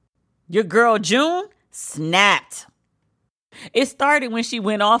 Your girl June snapped. It started when she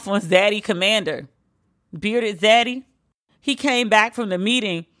went off on Zaddy Commander. Bearded Zaddy. He came back from the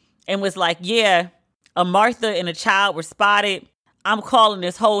meeting and was like, yeah, a Martha and a child were spotted. I'm calling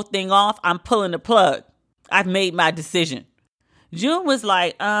this whole thing off. I'm pulling the plug. I've made my decision. June was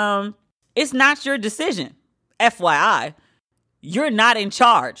like, it's not your decision. FYI, you're not in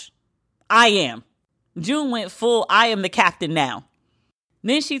charge. I am. June went full, I am the captain now.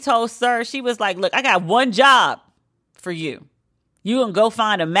 Then she told Sir, she was like, look, I got one job for you. You gonna go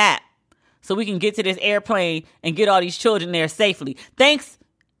find a map so we can get to this airplane and get all these children there safely. Thanks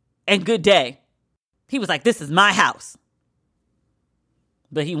and good day. He was like, this is my house.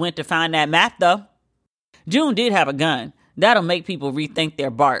 But he went to find that map though. June did have a gun. That'll make people rethink their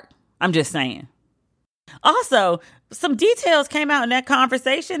bark. I'm just saying. Also, some details came out in that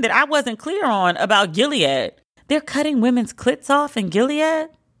conversation that I wasn't clear on about Gilead. They're cutting women's clits off in Gilead?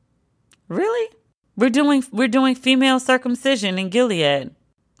 Really? We're doing female circumcision in Gilead.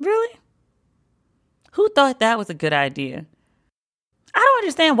 Really? Who thought that was a good idea? I don't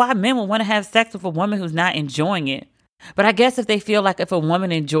understand why men would want to have sex with a woman who's not enjoying it. But I guess if they feel like if a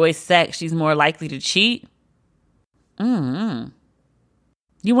woman enjoys sex, she's more likely to cheat.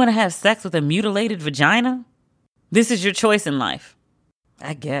 You want to have sex with a mutilated vagina? This is your choice in life.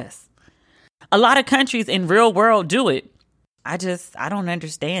 I guess. A lot of countries in real world do it. I don't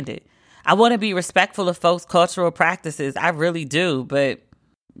understand it. I want to be respectful of folks' cultural practices. I really do. But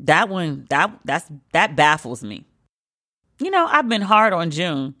that baffles me. You know, I've been hard on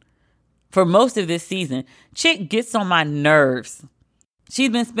June for most of this season. Chick gets on my nerves. She's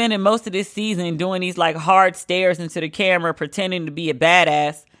been spending most of this season doing these hard stares into the camera, pretending to be a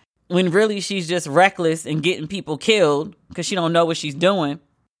badass, when really she's just reckless and getting people killed because she don't know what she's doing.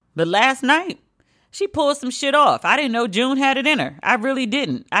 But last night, She pulled some shit off. I didn't know June had it in her. I really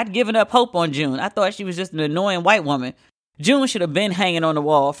didn't. I'd given up hope on June. I thought she was just an annoying white woman. June should have been hanging on the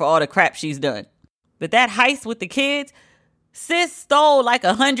wall for all the crap she's done. But that heist with the kids, sis stole like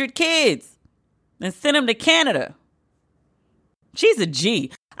 100 kids and sent them to Canada. She's a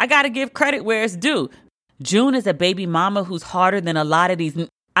G. I gotta give credit where it's due. June is a baby mama who's harder than a lot of these.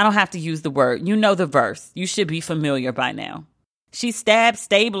 I don't have to use the word. You know the verse. You should be familiar by now. She stabbed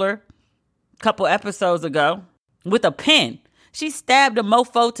Stabler a couple episodes ago with a pen. She stabbed a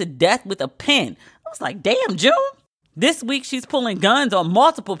mofo to death with a pen. I was like, damn, June. This week she's pulling guns on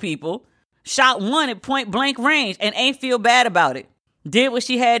multiple people. Shot one at point blank range and ain't feel bad about it. Did what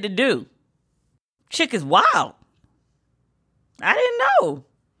she had to do. Chick is wild. I didn't know.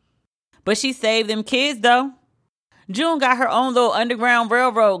 But she saved them kids, though. June got her own little underground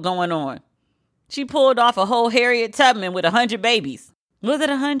railroad going on. She pulled off a whole Harriet Tubman with 100 babies. Was it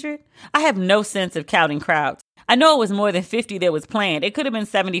 100? I have no sense of counting crowds. I know it was more than 50 that was planned. It could have been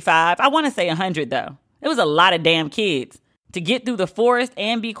 75. I want to say 100, though. It was a lot of damn kids. To get through the forest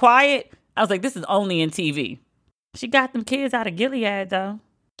and be quiet, I was like, this is only in TV. She got them kids out of Gilead, though.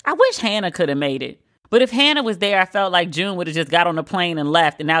 I wish Hannah could have made it. But if Hannah was there, I felt like June would have just got on the plane and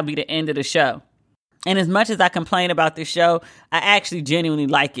left, and that would be the end of the show. And as much as I complain about this show, I actually genuinely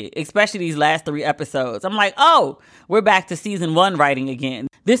like it, especially these last 3 episodes. I'm like, oh, we're back to season 1 writing again.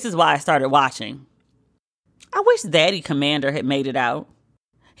 This is why I started watching. I wish Zaddy Commander had made it out.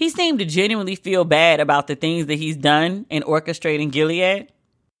 He seemed to genuinely feel bad about the things that he's done in orchestrating Gilead.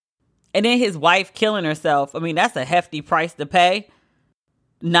 And then his wife killing herself. I mean, that's a hefty price to pay.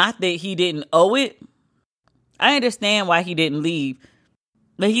 Not that he didn't owe it. I understand why he didn't leave,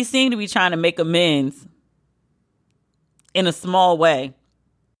 but he seemed to be trying to make amends in a small way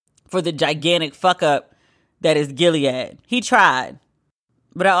for the gigantic fuck up that is Gilead. He tried,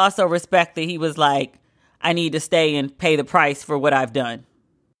 but I also respect that he was like, I need to stay and pay the price for what I've done.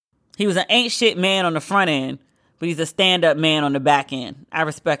 He was an ain't shit man on the front end, but he's a stand-up man on the back end. I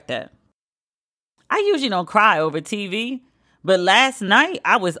respect that. I usually don't cry over TV. But last night,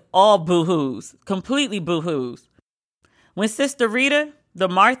 I was all boo-hoos, completely boo-hoos. When Sister Rita, the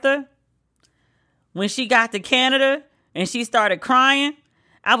Martha, when she got to Canada and she started crying,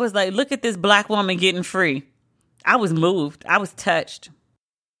 I was like, look at this black woman getting free. I was moved. I was touched.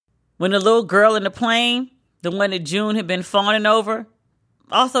 When the little girl in the plane, the one that June had been fawning over,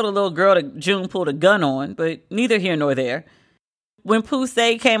 also the little girl that June pulled a gun on, but neither here nor there. When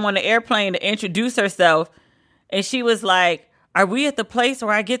Poussey came on the airplane to introduce herself, and she was like, are we at the place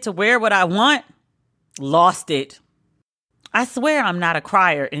where I get to wear what I want? Lost it. I swear I'm not a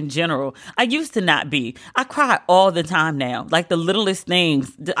crier in general. I used to not be. I cry all the time now. Like the littlest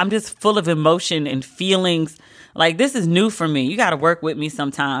things. I'm just full of emotion and feelings. Like this is new for me. You got to work with me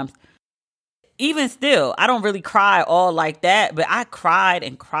sometimes. Even still, I don't really cry all like that, but I cried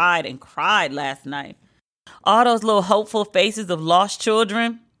and cried and cried last night. All those little hopeful faces of lost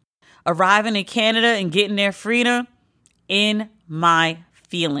children arriving in Canada and getting their freedom. In my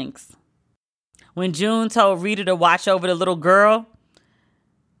feelings. When June told Rita to watch over the little girl,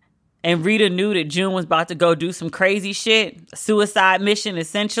 and Rita knew that June was about to go do some crazy shit, suicide mission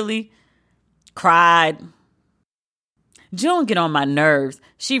essentially, cried. June get on my nerves.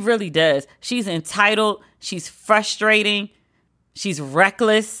 She really does. She's entitled. She's frustrating. She's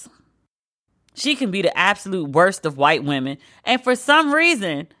reckless. She can be the absolute worst of white women. And for some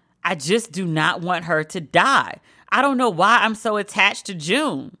reason, I just do not want her to die. I don't know why I'm so attached to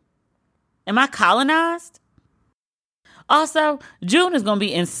June. Am I colonized? Also, June is going to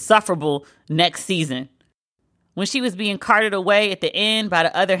be insufferable next season. When she was being carted away at the end by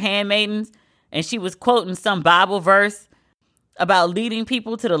the other handmaidens, and she was quoting some Bible verse about leading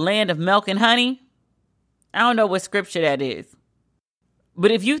people to the land of milk and honey. I don't know what scripture that is.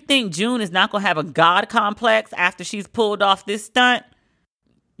 But if you think June is not going to have a God complex after she's pulled off this stunt,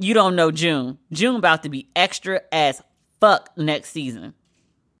 you don't know June. June about to be extra as fuck next season.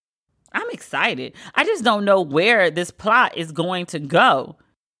 I'm excited. I just don't know where this plot is going to go.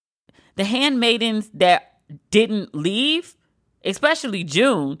 The handmaidens that didn't leave, especially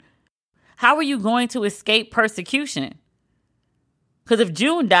June, how are you going to escape persecution? Because if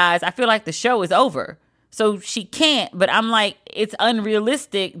June dies, I feel like the show is over. So she can't, but I'm like, it's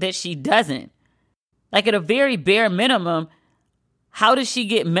unrealistic that she doesn't. Like at a very bare minimum, how does she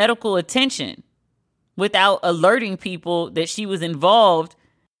get medical attention without alerting people that she was involved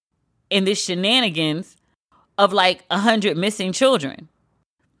in this shenanigans of like 100 missing children?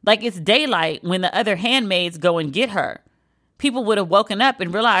 Like it's daylight when the other handmaids go and get her. People would have woken up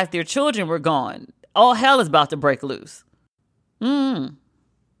and realized their children were gone. All hell is about to break loose.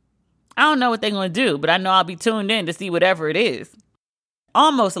 I don't know what they're going to do, but I know I'll be tuned in to see whatever it is.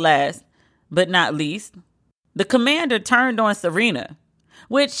 Almost last, but not least, the commander turned on Serena,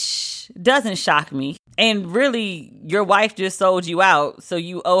 which doesn't shock me. And really, your wife just sold you out, so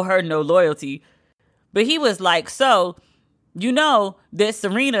you owe her no loyalty. But he was like, so, you know that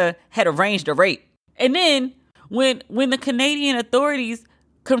Serena had arranged a rape. And then when the Canadian authorities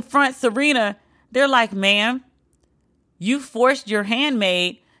confront Serena, they're like, ma'am, you forced your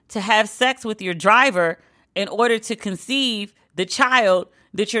handmaid to have sex with your driver in order to conceive the child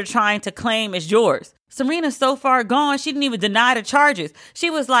that you're trying to claim as yours. Serena's so far gone, she didn't even deny the charges. She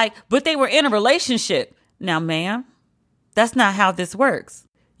was like, but they were in a relationship. Now, ma'am, that's not how this works.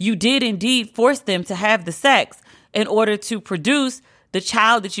 You did indeed force them to have the sex in order to produce the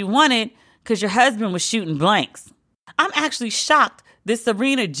child that you wanted because your husband was shooting blanks. I'm actually shocked that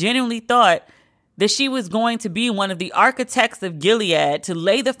Serena genuinely thought that she was going to be one of the architects of Gilead to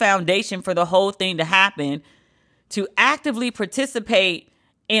lay the foundation for the whole thing to happen, to actively participate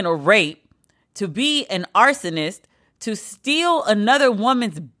in a rape, to be an arsonist, to steal another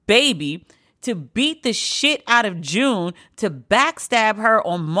woman's baby, to beat the shit out of June, to backstab her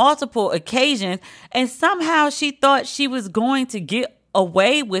on multiple occasions, and somehow she thought she was going to get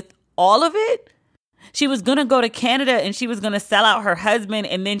away with all of it? She was going to go to Canada and she was going to sell out her husband,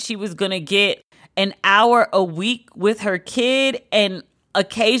 and then she was going to get an hour a week with her kid and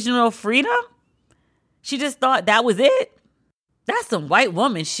occasional freedom? She just thought that was it? That's some white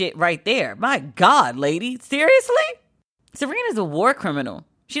woman shit right there. My God, lady. Seriously? Serena's a war criminal.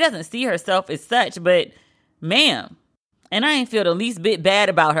 She doesn't see herself as such, but ma'am, and I ain't feel the least bit bad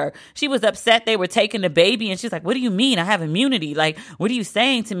about her. She was upset they were taking the baby, and she's like, what do you mean? I have immunity. Like, what are you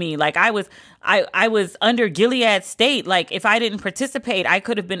saying to me? Like, I was under Gilead state. Like, if I didn't participate, I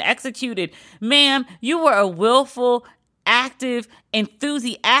could have been executed. Ma'am, you were a willful, active,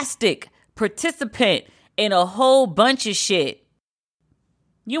 enthusiastic participant in a whole bunch of shit.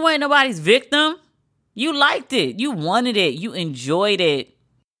 You weren't nobody's victim. You liked it. You wanted it. You enjoyed it.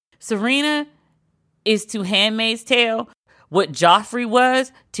 Serena is to Handmaid's Tale what Joffrey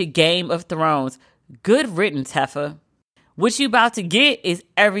was to Game of Thrones. Good riddance, heifer. What you about to get is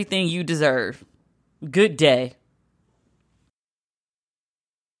everything you deserve. Good day.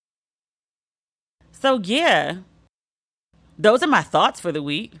 So yeah, those are my thoughts for the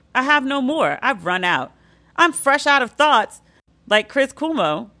week. I have no more. I've run out. I'm fresh out of thoughts like Chris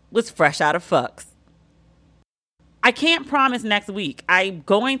Cuomo was fresh out of fucks. I can't promise next week. I'm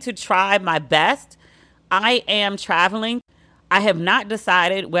going to try my best. I am traveling. I have not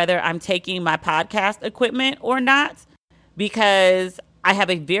decided whether I'm taking my podcast equipment or not because I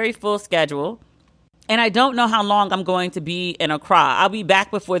have a very full schedule and I don't know how long I'm going to be in Accra. I'll be back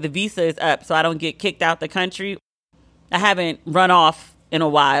before the visa is up so I don't get kicked out the country. I haven't run off in a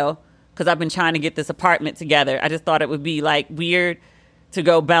while because I've been trying to get this apartment together. I just thought it would be like weird to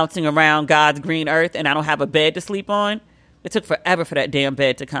go bouncing around God's green earth and I don't have a bed to sleep on. It took forever for that damn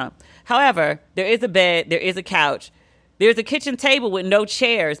bed to come. However, there is a bed, there is a couch, there's a kitchen table with no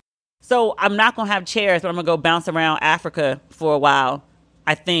chairs. So I'm not going to have chairs, but I'm going to go bounce around Africa for a while.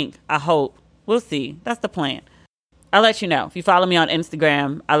 I think, I hope. We'll see. That's the plan. I'll let you know. If you follow me on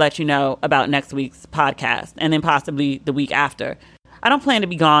Instagram, I'll let you know about next week's podcast and then possibly the week after. I don't plan to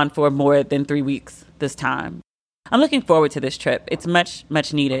be gone for more than 3 weeks this time. I'm looking forward to this trip. It's much,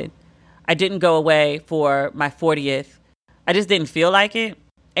 much needed. I didn't go away for my 40th. I just didn't feel like it.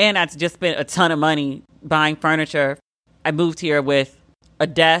 And I just spent a ton of money buying furniture. I moved here with a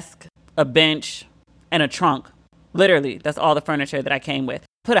desk, a bench, and a trunk. Literally, that's all the furniture that I came with.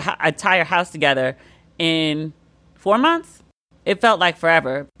 Put an entire house together in 4 months. It felt like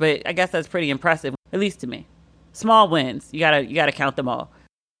forever, but I guess that's pretty impressive, at least to me. Small wins. You gotta count them all.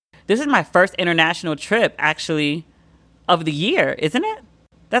 This is my first international trip, actually, of the year, isn't it?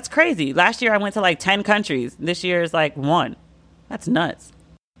 That's crazy. Last year I went to like 10 countries. This year is like 1. That's nuts.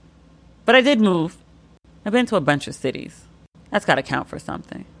 But I did move. I've been to a bunch of cities. That's got to count for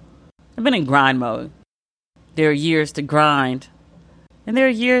something. I've been in grind mode. There are years to grind. And there are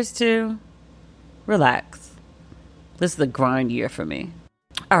years to relax. This is a grind year for me.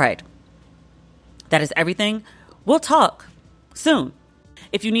 All right. That is everything. We'll talk soon.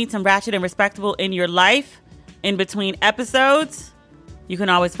 If you need some ratchet and respectable in your life in between episodes, you can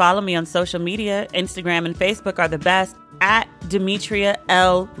always follow me on social media. Instagram and Facebook are the best at Demetria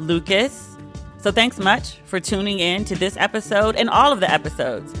L. Lucas. So thanks much for tuning in to this episode and all of the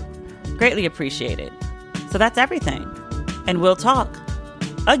episodes. Greatly appreciated. So that's everything. And we'll talk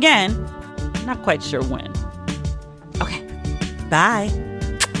again. Not quite sure when. Okay. Bye.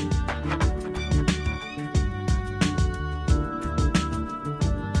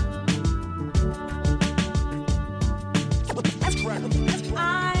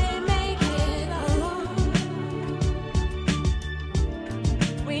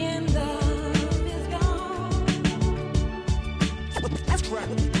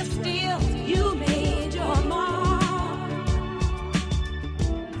 Still, you made